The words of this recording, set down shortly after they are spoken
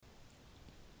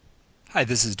Hi,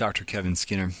 this is Dr. Kevin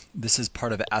Skinner. This is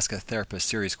part of Ask a Therapist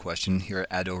series question here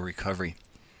at Addo Recovery.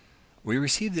 We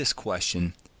received this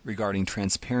question regarding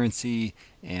transparency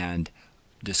and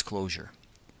disclosure.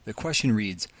 The question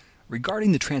reads,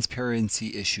 regarding the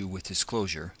transparency issue with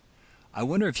disclosure, I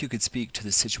wonder if you could speak to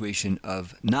the situation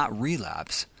of not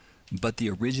relapse, but the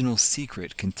original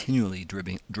secret continually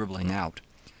dribbling out.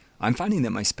 I'm finding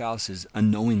that my spouse is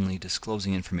unknowingly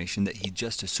disclosing information that he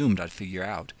just assumed I'd figure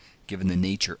out, given the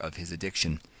nature of his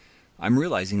addiction. I'm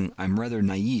realizing I'm rather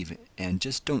naive and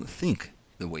just don't think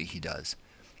the way he does.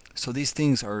 So these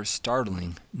things are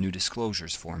startling new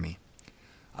disclosures for me.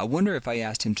 I wonder if I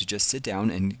asked him to just sit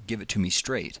down and give it to me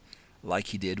straight, like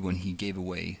he did when he gave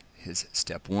away his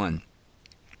step one.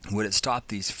 Would it stop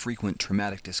these frequent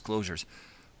traumatic disclosures,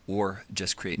 or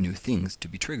just create new things to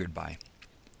be triggered by?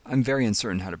 I'm very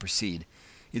uncertain how to proceed.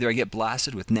 Either I get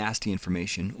blasted with nasty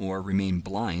information or remain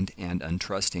blind and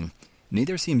untrusting.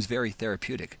 Neither seems very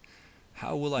therapeutic.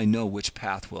 How will I know which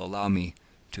path will allow me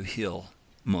to heal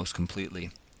most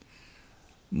completely?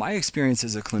 My experience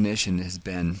as a clinician has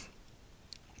been,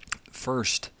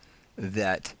 first,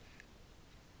 that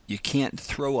you can't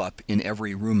throw up in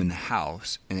every room in the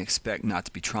house and expect not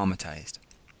to be traumatized.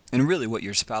 And really what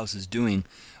your spouse is doing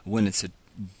when it's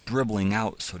dribbling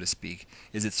out, so to speak,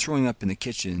 is it's throwing up in the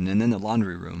kitchen and then the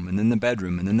laundry room and then the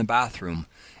bedroom and then the bathroom.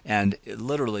 And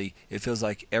it feels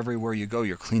like everywhere you go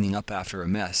you're cleaning up after a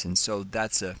mess. And so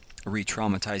that's a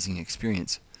re-traumatizing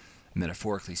experience,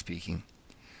 metaphorically speaking.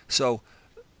 So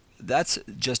that's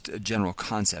just a general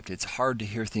concept. It's hard to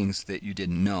hear things that you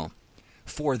didn't know.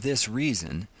 For this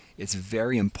reason, it's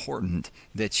very important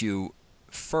that you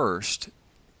first,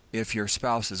 if your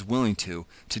spouse is willing to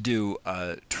do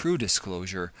a true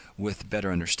disclosure with better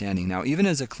understanding. Now, even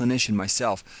as a clinician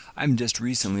myself, I'm just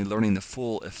recently learning the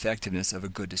full effectiveness of a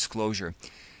good disclosure.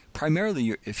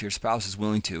 Primarily, if your spouse is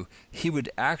willing to, he would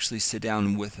actually sit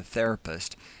down with a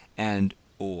therapist and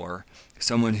or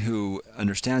someone who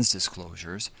understands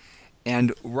disclosures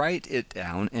and write it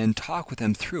down and talk with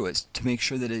them through it to make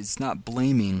sure that it's not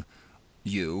blaming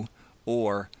you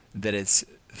or that it's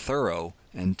thorough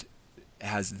and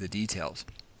has the details.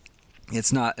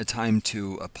 It's not a time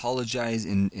to apologize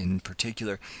in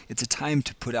particular. It's a time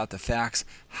to put out the facts,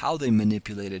 how they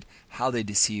manipulated, how they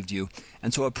deceived you.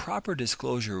 And so a proper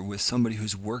disclosure with somebody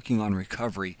who's working on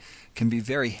recovery can be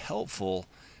very helpful,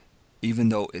 even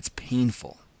though it's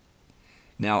painful.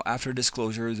 Now, after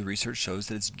disclosure, the research shows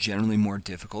that it's generally more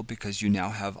difficult because you now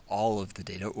have all of the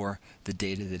data, or the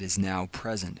data that is now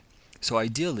present. So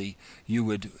ideally, you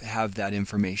would have that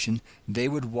information. They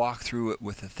would walk through it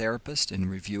with a therapist and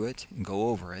review it and go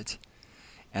over it,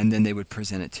 and then they would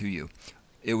present it to you.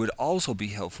 It would also be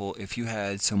helpful if you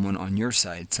had someone on your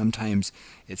side. Sometimes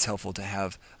it's helpful to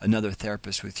have another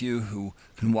therapist with you who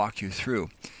can walk you through.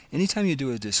 Anytime you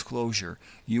do a disclosure,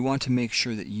 you want to make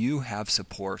sure that you have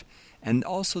support and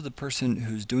also the person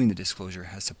who's doing the disclosure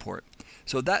has support.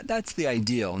 So that's the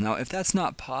ideal. Now, if that's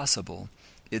not possible,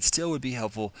 it still would be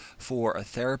helpful for a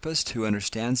therapist who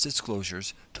understands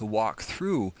disclosures to walk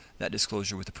through that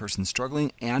disclosure with the person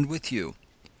struggling and with you.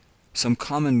 Some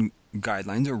common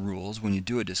guidelines or rules when you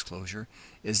do a disclosure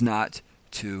is not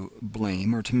to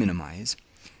blame or to minimize.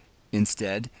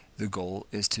 Instead, the goal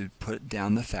is to put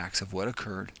down the facts of what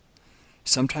occurred.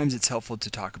 Sometimes it's helpful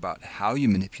to talk about how you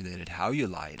manipulated, how you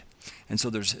lied. And so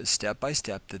there's a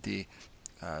step-by-step that the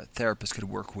therapist could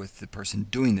work with the person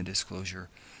doing the disclosure.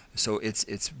 So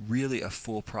it's really a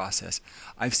full process.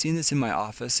 I've seen this in my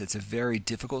office. It's a very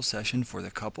difficult session for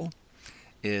the couple.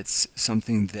 It's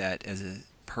something that as a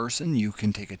person you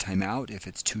can take a time out if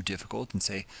it's too difficult and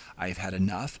say, I've had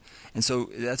enough. And so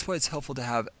that's why it's helpful to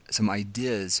have some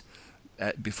ideas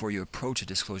before you approach a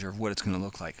disclosure of what it's going to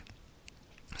look like.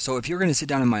 So if you're going to sit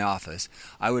down in my office,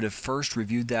 I would have first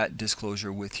reviewed that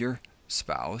disclosure with your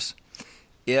spouse.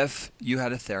 If you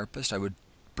had a therapist, I would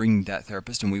bring that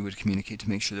therapist and we would communicate to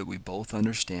make sure that we both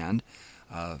understand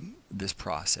this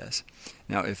process.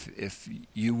 Now, if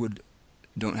you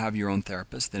don't have your own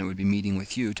therapist, then it would be meeting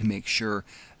with you to make sure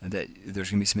that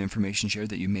there's going to be some information shared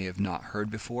that you may have not heard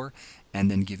before,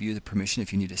 and then give you the permission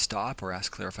if you need to stop or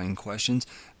ask clarifying questions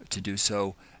to do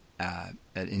so at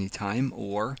any time,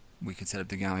 or we could set up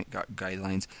the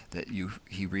guidelines that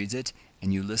he reads it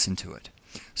and you listen to it.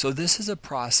 So this is a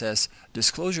process.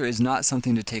 Disclosure is not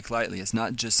something to take lightly. It's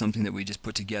not just something that we just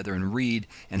put together and read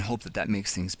and hope that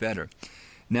makes things better.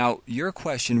 Now, your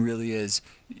question really is,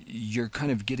 you're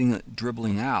kind of getting it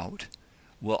dribbling out.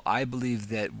 Well, I believe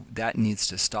that needs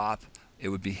to stop. It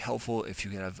would be helpful if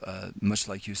you could have, much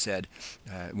like you said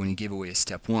when you gave away a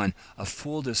step one, a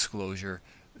full disclosure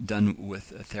done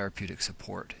with therapeutic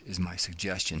support is my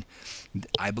suggestion.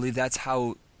 I believe that's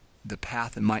how the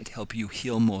path that might help you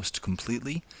heal most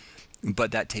completely,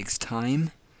 but that takes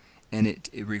time, and it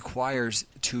requires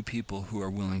two people who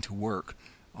are willing to work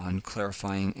on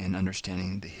clarifying and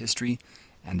understanding the history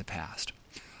and the past.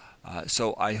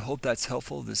 So I hope that's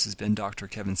helpful. This has been Dr.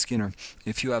 Kevin Skinner.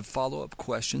 If you have follow-up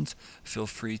questions, feel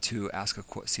free to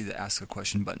see the Ask a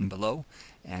Question button below.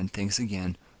 And thanks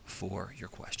again for your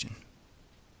question.